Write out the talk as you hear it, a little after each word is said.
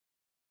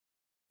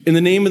In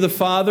the name of the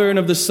Father, and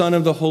of the Son, and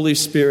of the Holy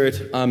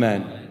Spirit.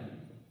 Amen.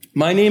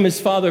 My name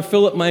is Father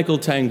Philip Michael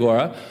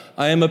Tangora.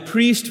 I am a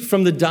priest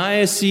from the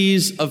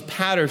Diocese of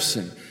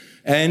Paterson,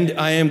 and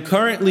I am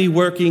currently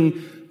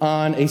working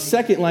on a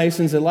second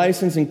license, a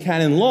license in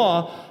canon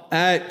law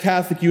at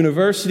Catholic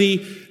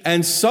University,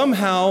 and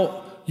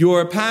somehow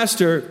your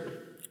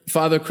pastor,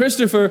 Father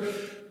Christopher,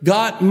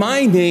 got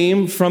my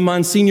name from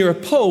Monsignor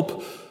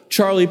Pope,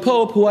 Charlie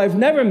Pope, who I've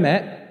never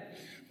met,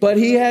 but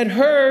he had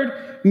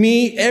heard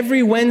me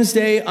every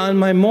Wednesday on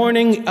my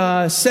morning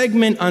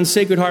segment on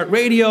Sacred Heart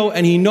Radio,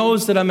 and he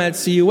knows that I'm at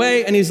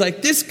CUA, and he's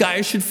like, this guy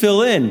should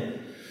fill in.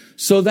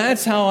 So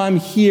that's how I'm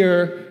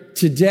here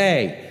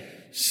today.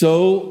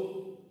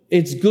 So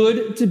it's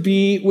good to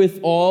be with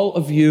all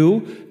of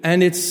you,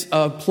 and it's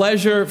a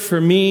pleasure for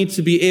me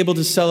to be able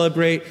to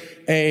celebrate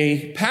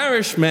a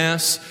parish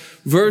mass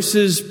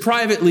versus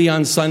privately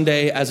on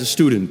Sunday as a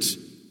student.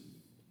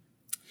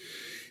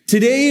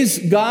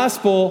 Today's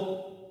gospel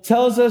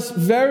tells us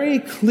very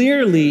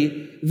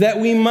clearly that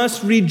we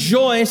must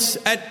rejoice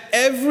at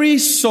every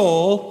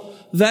soul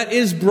that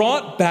is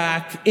brought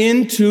back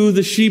into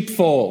the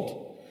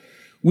sheepfold.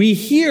 We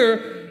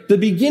hear the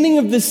beginning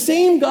of the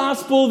same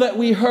gospel that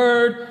we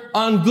heard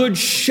on Good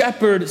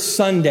Shepherd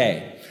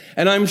Sunday.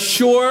 And I'm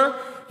sure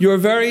your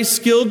very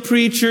skilled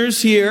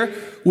preachers here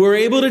were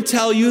able to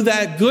tell you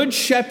that Good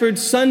Shepherd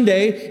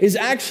Sunday is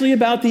actually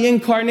about the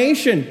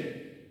incarnation.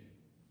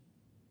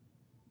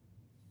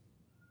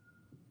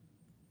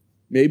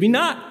 Maybe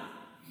not,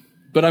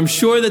 but I'm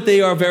sure that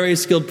they are very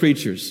skilled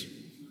preachers.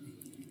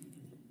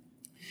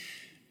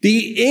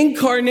 The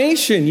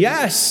incarnation,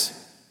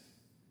 yes.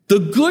 The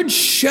Good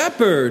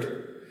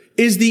Shepherd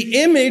is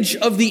the image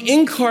of the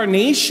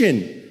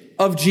incarnation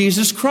of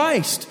Jesus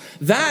Christ.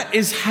 That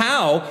is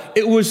how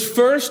it was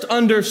first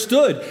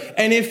understood.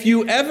 And if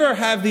you ever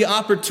have the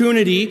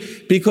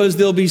opportunity, because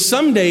there'll be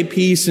someday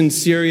peace in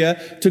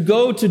Syria, to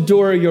go to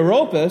Dura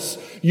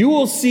Europos, you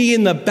will see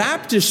in the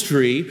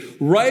baptistry,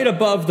 right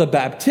above the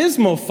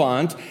baptismal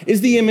font,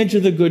 is the image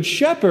of the Good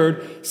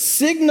Shepherd,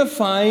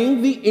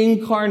 signifying the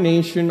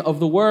incarnation of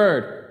the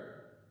Word.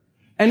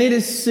 And it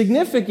is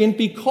significant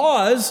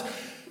because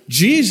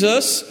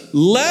Jesus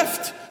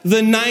left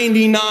the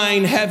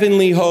 99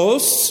 heavenly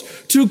hosts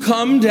to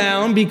come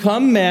down,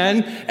 become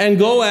man, and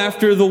go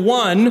after the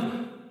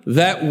one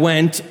that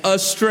went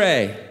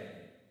astray.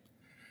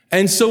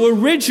 And so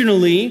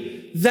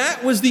originally,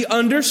 that was the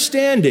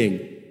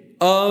understanding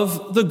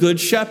of the Good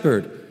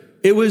Shepherd.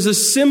 It was a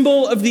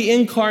symbol of the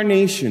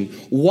incarnation,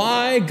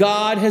 why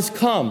God has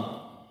come.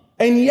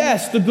 And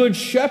yes, the Good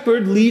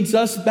Shepherd leads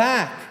us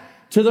back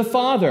to the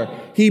Father.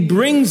 He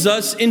brings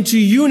us into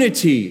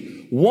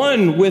unity,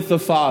 one with the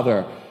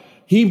Father.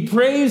 He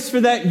prays for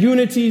that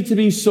unity to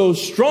be so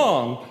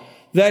strong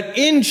that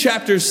in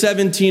chapter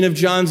 17 of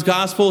John's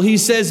Gospel, he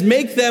says,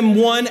 make them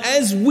one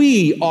as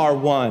we are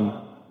one.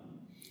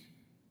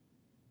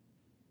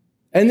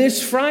 And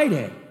this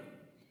Friday,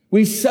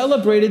 we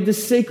celebrated the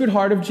Sacred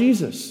Heart of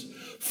Jesus,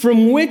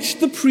 from which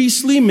the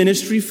priestly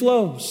ministry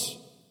flows.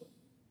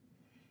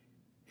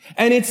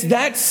 And it's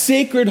that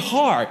Sacred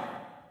Heart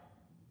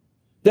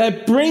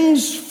that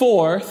brings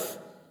forth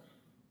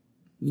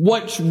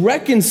what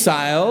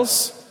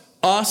reconciles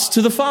us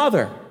to the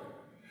Father.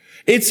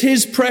 It's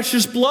his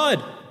precious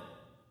blood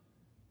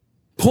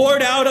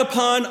poured out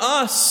upon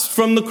us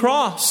from the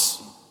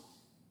cross.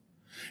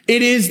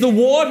 It is the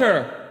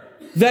water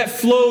that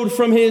flowed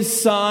from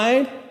his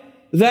side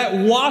that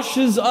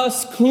washes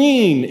us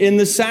clean in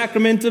the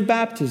sacrament of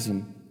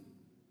baptism.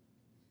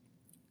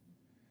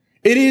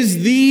 It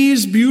is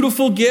these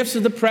beautiful gifts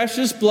of the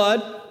precious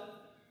blood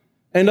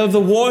and of the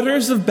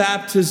waters of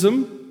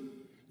baptism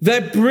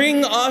that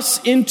bring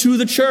us into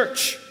the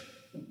church.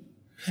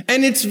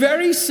 And it's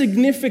very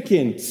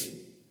significant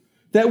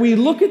that we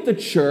look at the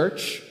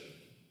church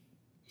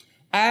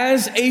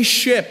as a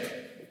ship,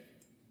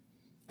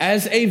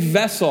 as a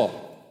vessel.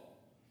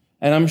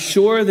 And I'm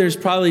sure there's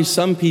probably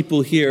some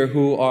people here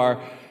who are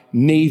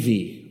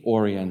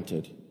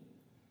Navy-oriented,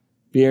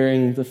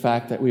 bearing the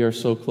fact that we are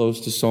so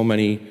close to so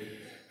many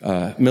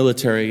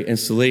military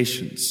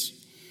installations.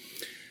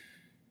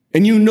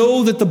 And you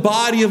know that the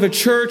body of a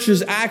church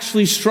is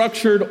actually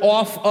structured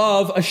off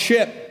of a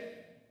ship.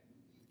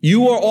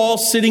 You are all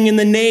sitting in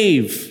the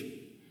nave.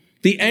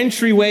 The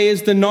entryway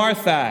is the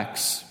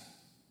narthex.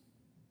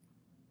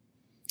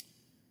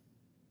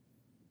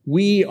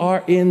 We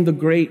are in the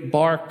great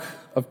bark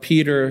of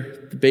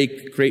Peter,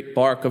 the great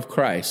bark of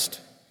Christ,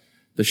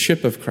 the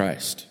ship of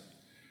Christ.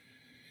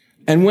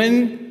 And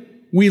when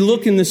we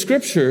look in the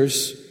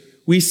scriptures,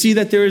 we see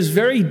that there is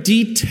very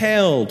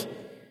detailed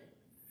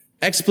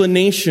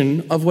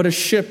explanation of what a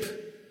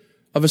ship,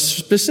 of a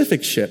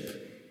specific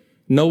ship,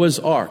 Noah's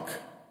Ark.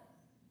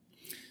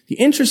 The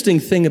interesting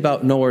thing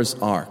about Noah's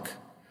Ark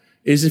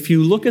is if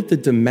you look at the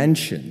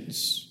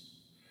dimensions,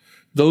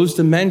 those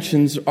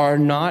dimensions are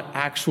not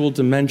actual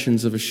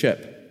dimensions of a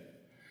ship.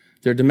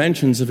 They're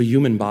dimensions of a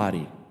human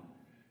body,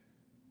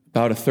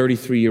 about a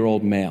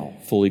 33-year-old male,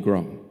 fully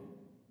grown.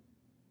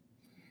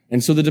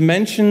 And so the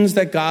dimensions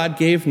that God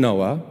gave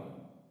Noah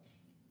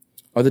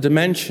are the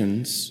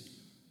dimensions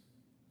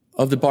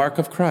of the bark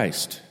of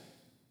Christ.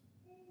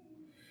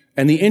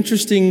 And the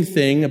interesting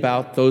thing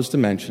about those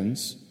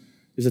dimensions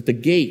is that the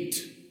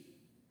gate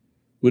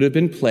would have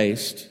been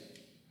placed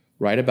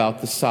right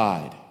about the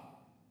side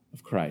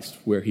of Christ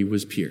where he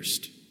was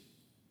pierced.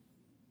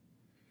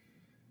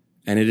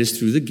 And it is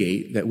through the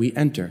gate that we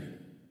enter.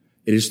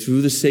 It is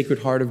through the Sacred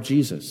Heart of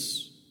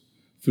Jesus,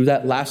 through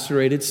that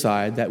lacerated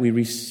side, that we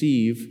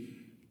receive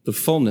the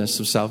fullness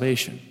of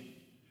salvation.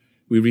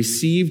 We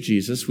receive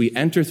Jesus, we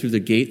enter through the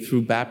gate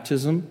through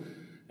baptism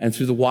and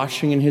through the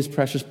washing in his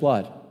precious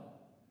blood.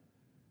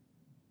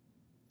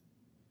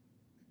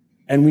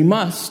 And we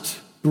must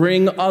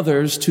bring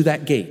others to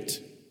that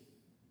gate,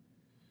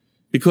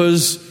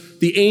 because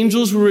the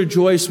angels will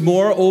rejoice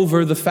more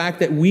over the fact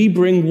that we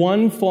bring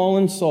one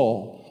fallen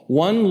soul,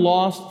 one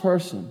lost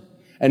person,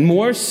 and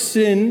more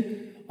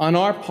sin on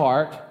our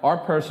part, our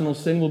personal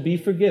sin, will be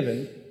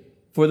forgiven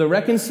for the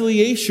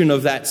reconciliation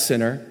of that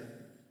sinner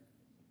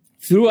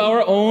through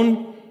our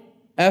own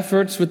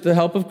efforts with the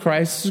help of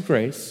Christ's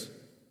grace,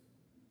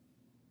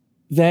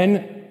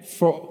 than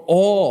for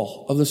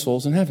all of the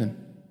souls in heaven.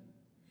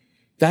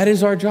 That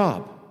is our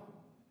job.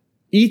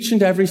 Each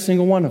and every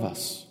single one of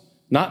us.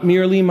 Not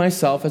merely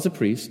myself as a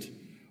priest,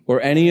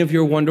 or any of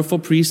your wonderful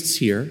priests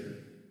here,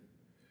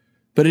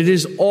 but it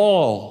is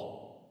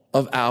all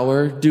of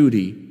our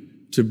duty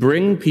to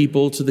bring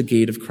people to the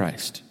gate of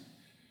Christ,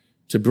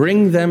 to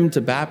bring them to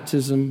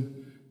baptism,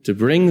 to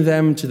bring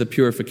them to the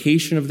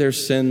purification of their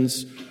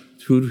sins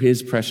through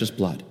his precious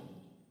blood.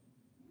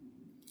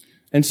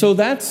 And so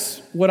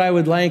that's what I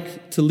would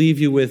like to leave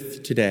you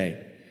with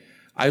today.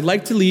 I'd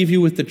like to leave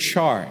you with the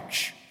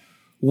charge.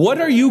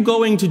 What are you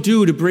going to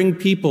do to bring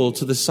people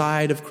to the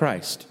side of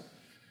Christ?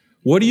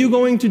 What are you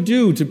going to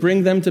do to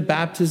bring them to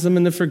baptism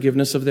and the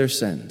forgiveness of their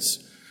sins?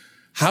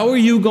 How are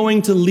you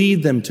going to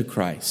lead them to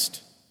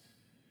Christ?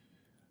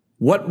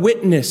 What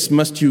witness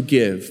must you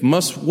give?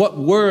 What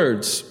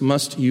words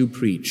must you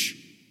preach?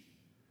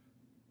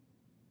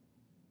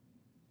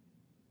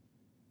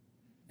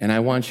 And I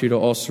want you to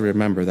also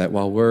remember that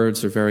while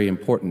words are very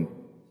important,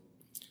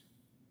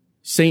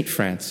 Saint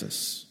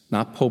Francis,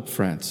 not Pope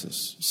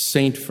Francis,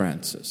 Saint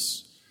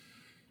Francis,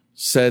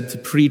 said to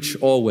preach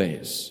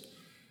always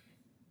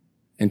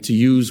and to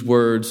use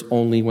words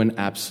only when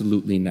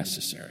absolutely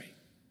necessary.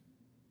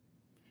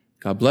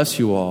 God bless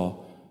you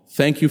all.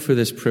 Thank you for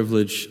this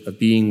privilege of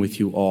being with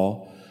you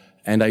all.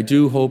 And I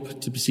do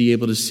hope to be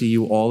able to see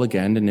you all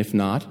again, and if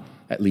not,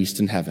 at least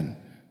in heaven.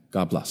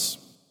 God bless.